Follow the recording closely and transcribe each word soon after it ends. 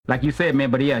like you said, man.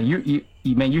 But yeah,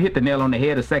 man, you hit the nail on the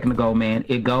head a second ago, man.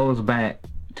 It goes back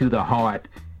to the heart.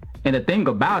 And the thing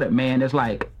about it, man, is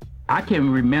like, I can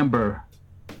remember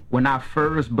when I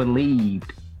first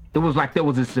believed, it was like there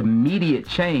was this immediate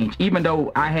change. Even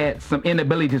though I had some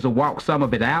inabilities to walk some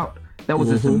of it out, there was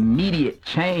this immediate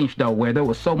change, though, where there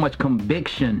was so much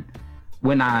conviction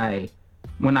when I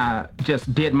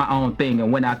just did my own thing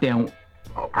and went out there and,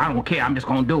 oh, I don't care, I'm just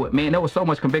going to do it. Man, there was so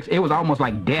much conviction. It was almost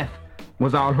like death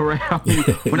was all around me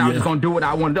when I was just going to do what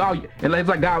I wanted to do. And it's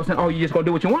like God was saying, oh, you just going to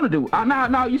do what you want to do.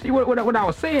 No, you see what I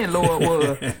was saying, Lord,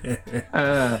 was...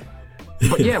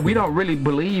 But yeah, we don't really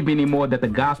believe anymore that the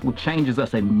gospel changes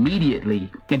us immediately,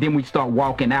 and then we start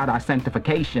walking out our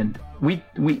sanctification.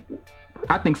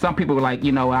 I think some people are like,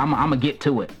 I'm gonna get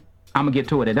to it. And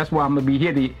that's why I'm gonna be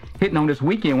hitting on this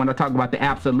weekend when I talk about the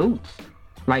absolutes.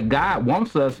 Like, God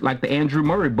wants us, like the Andrew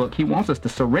Murray book, he wants us to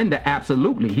surrender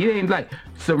absolutely. He ain't like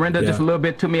surrender just a little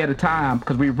bit to me at a time,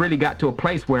 because we really got to a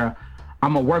place where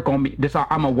I'm gonna work on me.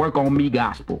 I'm gonna work on me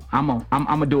gospel. I'm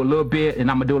gonna do a little bit, and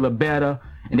I'm gonna do a little better.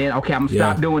 And then, okay, I'm gonna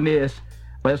stop doing this.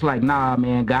 But it's like, nah,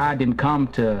 man, God didn't come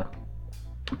to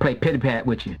play pity pat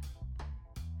with you.